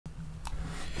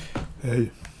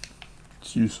Hey,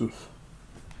 it's Yusuf.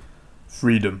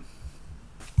 Freedom.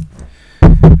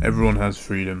 Everyone has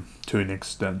freedom to an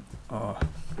extent.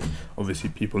 Obviously,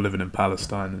 people living in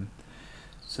Palestine and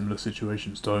similar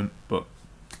situations don't, but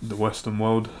the Western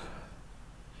world,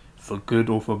 for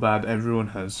good or for bad, everyone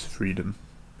has freedom,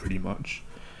 pretty much.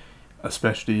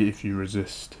 Especially if you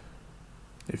resist,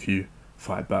 if you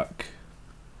fight back.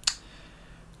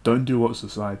 Don't do what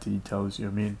society tells you. I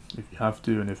mean, if you have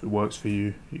to and if it works for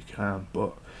you, you can,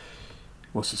 but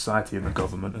what society and the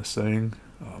government are saying,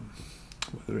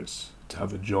 whether it's to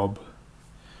have a job,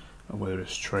 or whether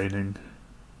it's training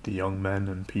the young men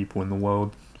and people in the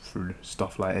world through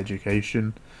stuff like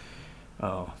education,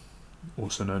 uh,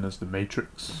 also known as the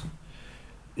Matrix,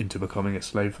 into becoming a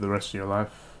slave for the rest of your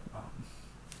life.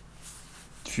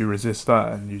 If you resist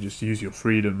that and you just use your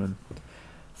freedom and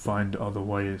find other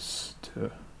ways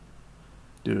to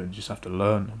do it, you just have to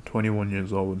learn. I'm 21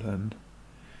 years old and,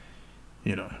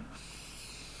 you know,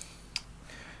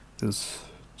 there's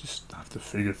just have to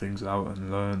figure things out and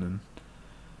learn and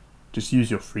just use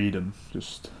your freedom.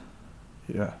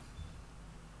 Yeah,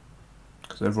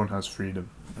 because everyone has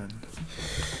freedom, and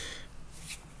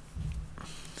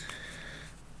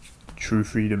true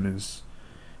freedom is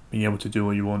being able to do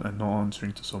what you want and not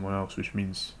answering to someone else, which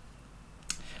means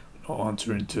not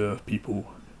answering to people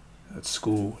at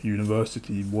school,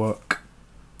 university, work.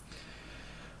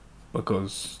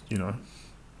 Because,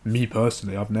 me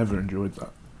personally, I've never enjoyed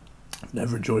that. I've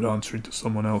never enjoyed answering to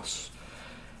someone else.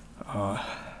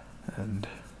 And at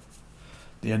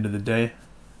the end of the day,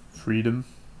 freedom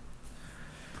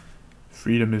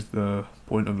is the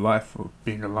point of life, or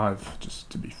being alive, just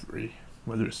to be free.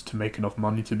 Whether it's to make enough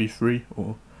money to be free,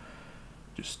 or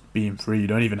just being free. You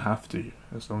don't even have to,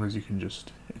 as long as you can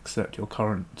just accept your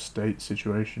current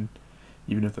situation,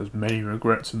 even if there's many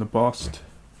regrets in the past.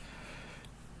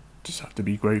 Just have to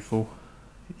be grateful,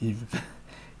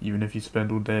 even if you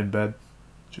spend all day in bed.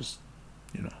 Just,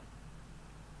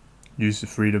 use the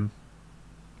freedom,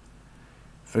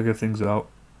 figure things out,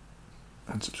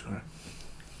 and subscribe.